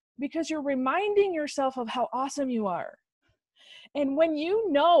 because you're reminding yourself of how awesome you are. And when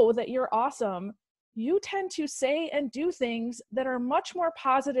you know that you're awesome, you tend to say and do things that are much more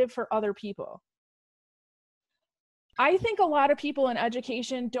positive for other people. I think a lot of people in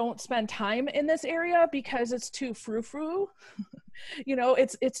education don't spend time in this area because it's too frou-frou.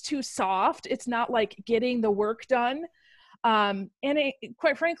 It's too soft. It's not like getting the work done.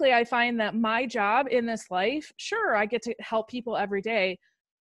 Quite frankly, I find that my job in this life, sure, I get to help people every day.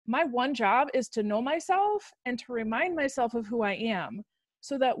 My one job is to know myself and to remind myself of who I am,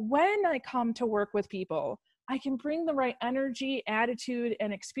 so that when I come to work with people, I can bring the right energy, attitude,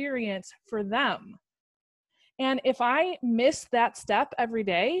 and experience for them. And if I miss that step every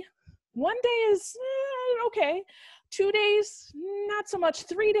day, one day is okay. 2 days, not so much.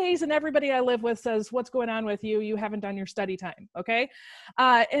 3 days, and everybody I live with says, what's going on with you? You haven't done your study time, okay?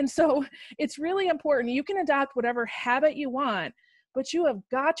 And so it's really important. You can adopt whatever habit you want, but you have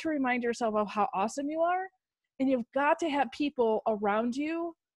got to remind yourself of how awesome you are. And you've got to have people around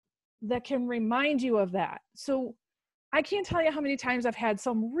you that can remind you of that. So I can't tell you how many times I've had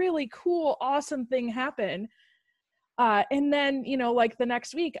some really cool, awesome thing happen. And then, like the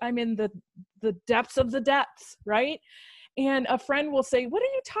next week, I'm in the depths of the depths, right? And a friend will say, what are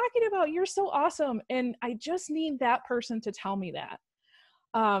you talking about? You're so awesome. And I just need that person to tell me that.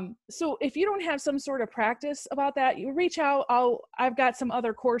 So if you don't have some sort of practice about that, you reach out. I've got some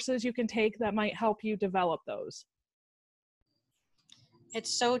other courses you can take that might help you develop those.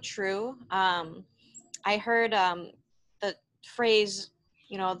 It's so true. I heard the phrase,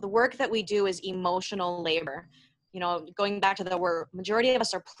 the work that we do is emotional labor. Going back to majority of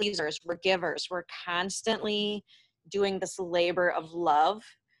us are pleasers, we're givers, we're constantly doing this labor of love.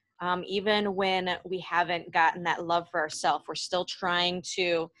 Even when we haven't gotten that love for ourselves, we're still trying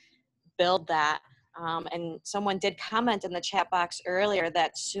to build that. And someone did comment in the chat box earlier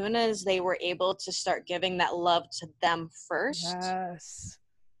that soon as they were able to start giving that love to them first, Yes.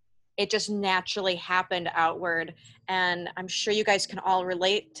 it just naturally happened outward. And I'm sure you guys can all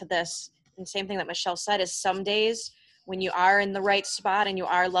relate to this. And same thing that Michelle said is some days when you are in the right spot and you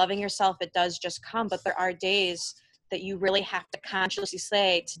are loving yourself, it does just come. But there are days that you really have to consciously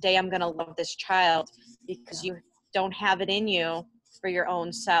say, today I'm going to love this child, because you don't have it in you for your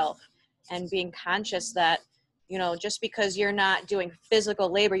own self. And being conscious that, you know, just because you're not doing physical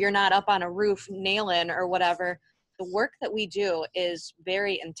labor, you're not up on a roof nailing or whatever, the work that we do is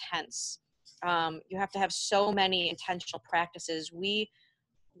very intense. You have to have so many intentional practices. We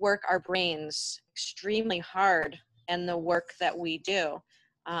work our brains extremely hard in the work that we do.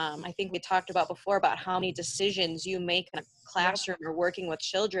 I think we talked about before about how many decisions you make in a classroom or working with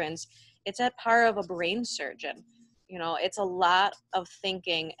children's. It's at par of a brain surgeon. You know, it's a lot of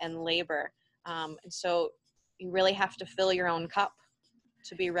thinking and labor. And so you really have to fill your own cup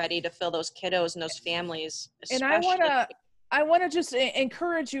to be ready to fill those kiddos and those families, And especially. I want to just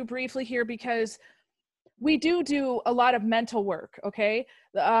encourage you briefly here, because we do a lot of mental work. Okay.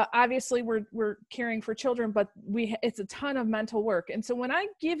 Obviously we're caring for children, but it's a ton of mental work. And so when I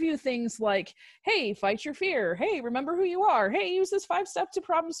give you things like, hey, fight your fear. Hey, remember who you are. Hey, use this 5-step to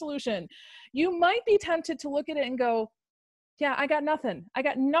problem solution. You might be tempted to look at it and go, yeah, I got nothing. I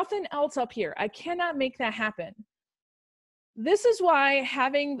got nothing else up here. I cannot make that happen. This is why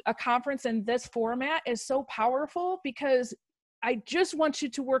having a conference in this format is so powerful, because I just want you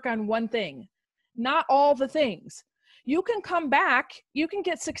to work on one thing, not all the things. You can come back, you can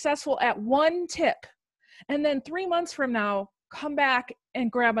get successful at one tip, and then 3 months from now, come back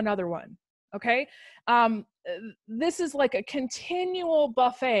and grab another one. Okay. This is like a continual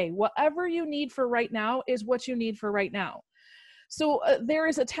buffet. Whatever you need for right now is what you need for right now. So there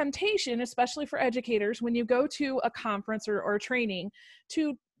is a temptation, especially for educators, when you go to a conference or training,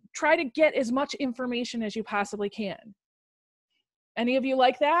 to try to get as much information as you possibly can. Any of you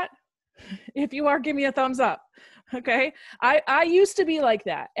like that? If you are, give me a thumbs up. Okay. I used to be like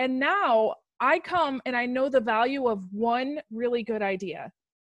that. And now I come and I know the value of one really good idea.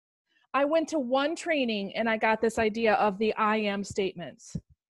 I went to one training and I got this idea of the I am statements.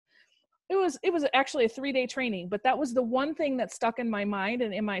 It was actually a 3-day training, but that was the one thing that stuck in my mind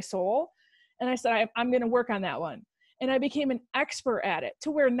and in my soul. And I said, I'm going to work on that one. And I became an expert at it,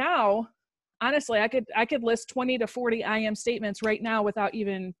 to where now, honestly, I could list 20 to 40 I am statements right now without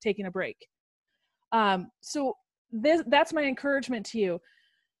even taking a break. So that's my encouragement to you.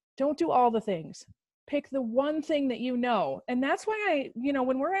 Don't do all the things. Pick the one thing that you know. And that's why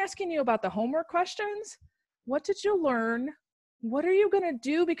when we're asking you about the homework questions, what did you learn? What are you going to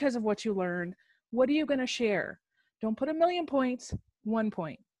do because of what you learned? What are you going to share? Don't put 1,000,000 points, 1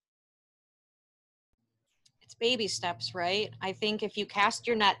 point. It's baby steps, right? I think if you cast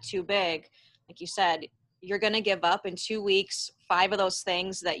your net too big, like you said, you're going to give up in 2 weeks. 5 of those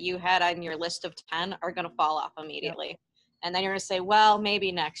things that you had on your list of 10 are going to fall off immediately. Yep. And then you're going to say, well,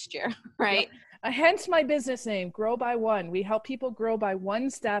 maybe next year, right? Yep. Hence my business name, Grow by One. We help people grow by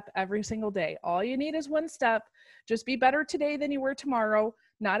 1 step every single day. All you need is 1 step. Just be better today than you were tomorrow.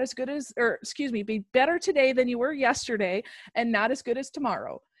 Be better today than you were yesterday, and not as good as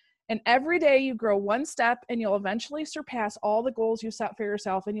tomorrow. And every day you grow 1 step, and you'll eventually surpass all the goals you set for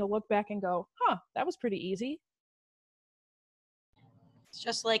yourself. And you'll look back and go, that was pretty easy. It's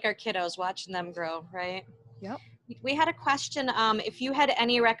just like our kiddos, watching them grow, right? Yep. We had a question. If you had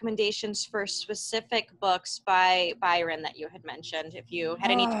any recommendations for specific books by Byron that you had mentioned, if you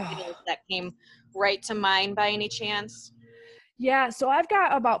had any titles that came right to mind by any chance? Yeah, so I've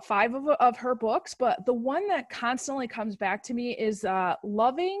got about 5 of her books, but the one that constantly comes back to me is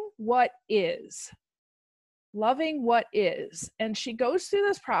Loving What Is. Loving What Is. And she goes through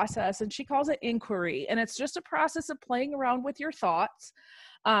this process, and she calls it inquiry. And it's just a process of playing around with your thoughts.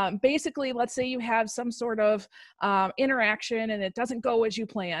 Basically, let's say you have some sort of interaction and it doesn't go as you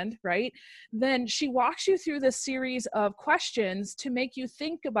planned, right? Then she walks you through this series of questions to make you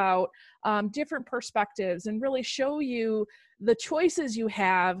think about different perspectives and really show you the choices you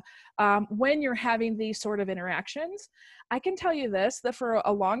have when you're having these sort of interactions. I can tell you this, that for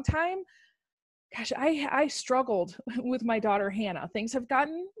a long time, gosh, I struggled with my daughter, Hannah. Things have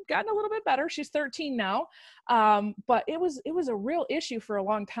gotten a little bit better. She's 13 now. But it was a real issue for a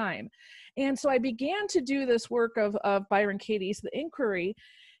long time. And so I began to do this work of Byron Katie's The Inquiry.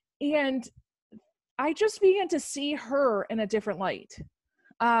 And I just began to see her in a different light.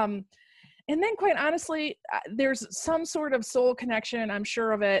 And then quite honestly, there's some sort of soul connection. I'm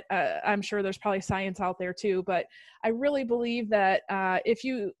sure of it. I'm sure there's probably science out there too, but I really believe that if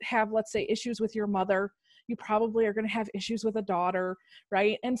you have, let's say, issues with your mother, you probably are going to have issues with a daughter,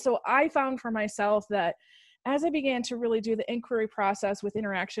 right? And so I found for myself that as I began to really do the inquiry process with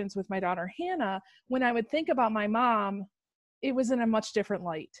interactions with my daughter, Hannah, when I would think about my mom, it was in a much different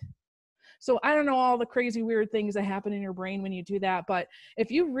light. So I don't know all the crazy, weird things that happen in your brain when you do that. But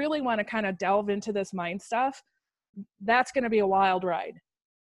if you really want to kind of delve into this mind stuff, that's going to be a wild ride.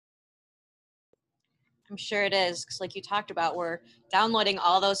 I'm sure it is, because like you talked about, we're downloading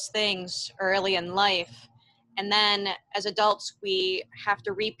all those things early in life. And then as adults, we have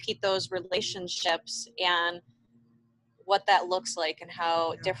to repeat those relationships and what that looks like and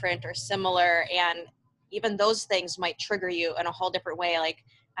how different or similar. And even those things might trigger you in a whole different way. Like,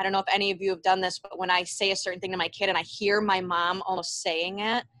 I don't know if any of you have done this, but when I say a certain thing to my kid and I hear my mom almost saying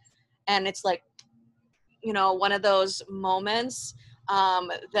it, and it's like, you know, one of those moments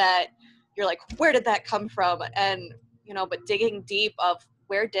that you're like, where did that come from? And, you know, but digging deep of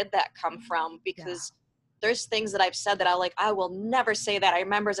where did that come from? Because there's things that I've said that I will never say that. I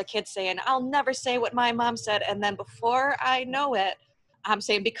remember as a kid saying, I'll never say what my mom said. And then before I know it, I'm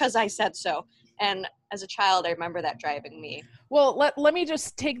saying because I said so. And as a child, I remember that driving me. Well, let me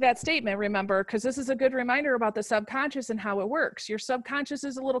just take that statement, remember, because this is a good reminder about the subconscious and how it works. Your subconscious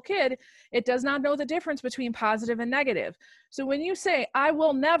is a little kid. It does not know the difference between positive and negative. So when you say, I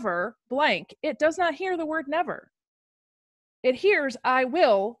will never blank, it does not hear the word never. It hears, I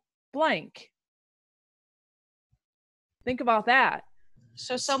will blank. Think about that.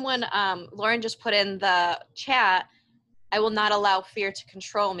 So someone, Lauren just put in the chat, I will not allow fear to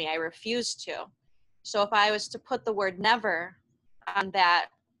control me. I refuse to. So if I was to put the word never on that,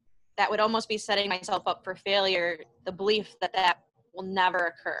 that would almost be setting myself up for failure, the belief that that will never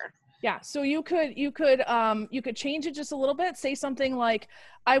occur. Yeah, so you could change it just a little bit, say something like,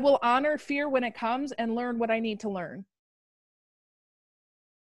 I will honor fear when it comes and learn what I need to learn.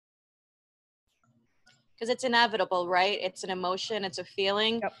 Because it's inevitable, right? It's an emotion, it's a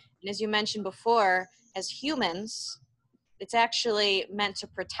feeling. Yep. And as you mentioned before, as humans, it's actually meant to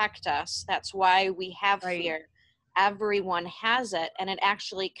protect us. That's why we have fear. Everyone has it, and it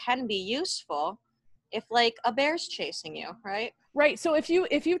actually can be useful if like a bear's chasing you, right? Right. So if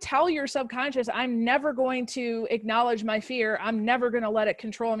you tell your subconscious, I'm never going to acknowledge my fear, I'm never going to let it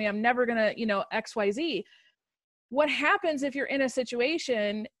control me, I'm never going to, XYZ. What happens if you're in a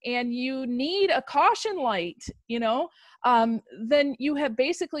situation and you need a caution light, then you have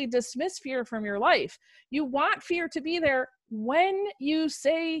basically dismissed fear from your life. You want fear to be there when you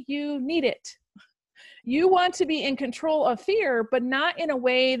say you need it. You want to be in control of fear, but not in a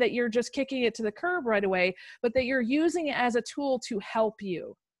way that you're just kicking it to the curb right away, but that you're using it as a tool to help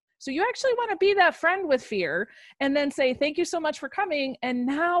you. So you actually want to be that friend with fear and then say, thank you so much for coming. And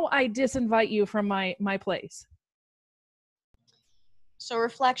now I disinvite you from my place. So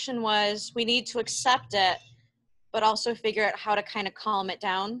reflection was, we need to accept it, but also figure out how to kind of calm it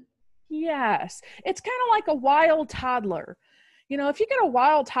down. Yes. It's kind of like a wild toddler. If you get a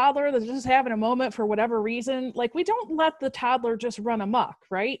wild toddler that's just having a moment for whatever reason, like, we don't let the toddler just run amok,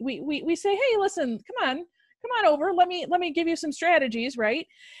 right? We say, hey, listen, come on over. Let me give you some strategies, right?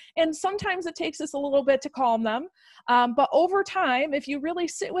 And sometimes it takes us a little bit to calm them. But over time, if you really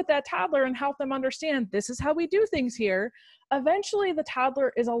sit with that toddler and help them understand this is how we do things here, eventually the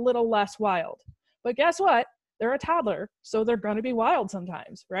toddler is a little less wild. But guess what? They're a toddler, so they're going to be wild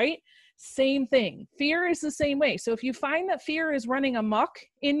sometimes, right? Same thing. Fear is the same way. So if you find that fear is running amok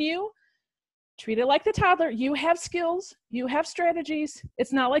in you, treat it like the toddler. You have skills, you have strategies.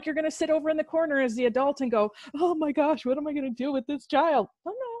 It's not like you're going to sit over in the corner as the adult and go, oh my gosh, what am I going to do with this child?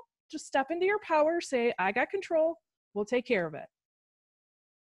 No, just step into your power. Say, I got control. We'll take care of it.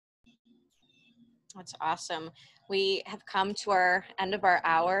 That's awesome. We have come to our end of our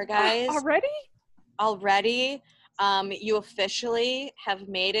hour, guys. Already. You officially have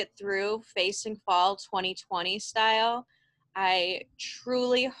made it through Facing Fall 2020 style. I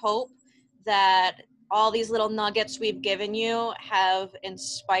truly hope that all these little nuggets we've given you have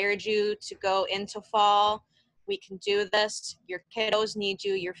inspired you to go into fall. We can do this. Your kiddos need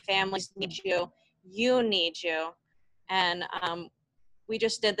you. Your families need you. You need you. And we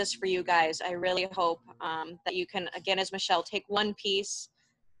just did this for you guys. I really hope that you can, again, as Michelle, take one piece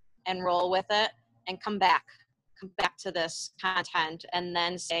and roll with it and come back to this content and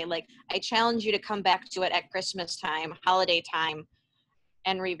then say, like, I challenge you to come back to it at Christmas time, holiday time,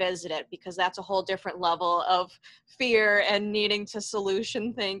 and revisit it, because that's a whole different level of fear and needing to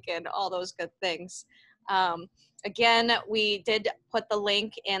solution think and all those good things. Again, we did put the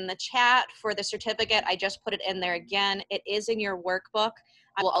link in the chat for the certificate. I just put it in there again. It is in your workbook.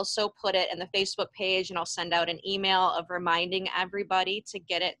 I will also put it in the Facebook page, and I'll send out an email of reminding everybody to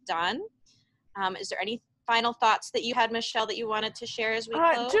get it done. Is there any final thoughts that you had, Michelle, that you wanted to share as we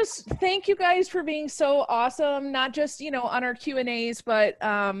close? Just thank you guys for being so awesome, not just, on our Q&As, but,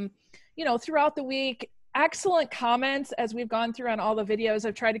 throughout the week. Excellent comments as we've gone through on all the videos.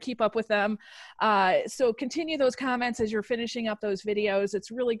 I've tried to keep up with them. So continue those comments as you're finishing up those videos.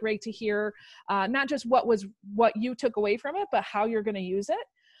 It's really great to hear not just what you took away from it, but how you're going to use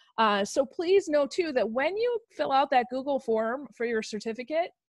it. So please know too that when you fill out that Google form for your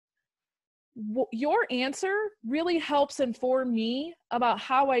certificate, your answer really helps inform me about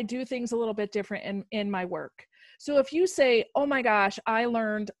how I do things a little bit different in my work. So if you say, oh my gosh, I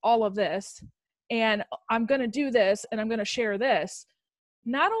learned all of this, and I'm going to do this, and I'm going to share this,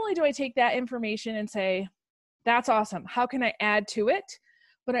 not only do I take that information and say, that's awesome, how can I add to it?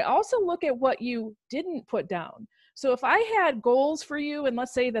 But I also look at what you didn't put down. So if I had goals for you, and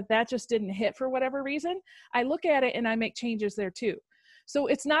let's say that just didn't hit for whatever reason, I look at it and I make changes there too. So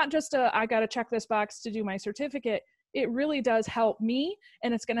it's not just I got to check this box to do my certificate. It really does help me,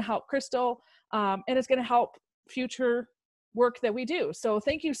 and it's going to help Crystal, and it's going to help future work that we do. So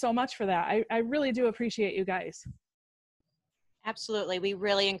thank you so much for that. I really do appreciate you guys. Absolutely. We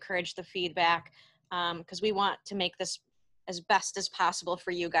really encourage the feedback because we want to make this as best as possible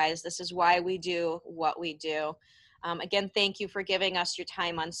for you guys. This is why we do what we do. Again, thank you for giving us your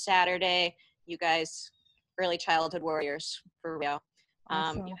time on Saturday. You guys, early childhood warriors, for real.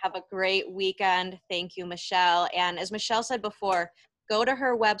 Awesome. You have a great weekend. Thank you, Michelle. And as Michelle said before, go to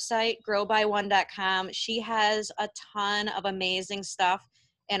her website, growby1.com. She has a ton of amazing stuff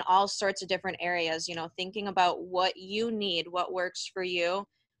in all sorts of different areas, thinking about what you need, what works for you.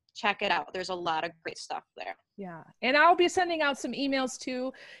 Check it out. There's a lot of great stuff there. Yeah. And I'll be sending out some emails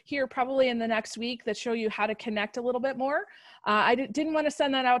too here probably in the next week that show you how to connect a little bit more. I didn't want to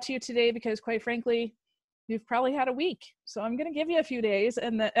send that out to you today because quite frankly, you've probably had a week. So I'm going to give you a few days,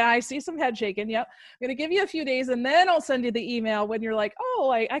 and I see some head shaking. Yep. I'm going to give you a few days, and then I'll send you the email when you're like,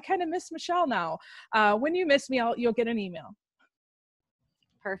 oh, I kind of miss Michelle now. When you miss me, you'll get an email.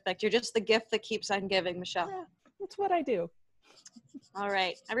 Perfect. You're just the gift that keeps on giving, Michelle. Yeah, that's what I do. All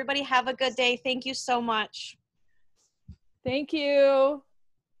right. Everybody have a good day. Thank you so much. Thank you.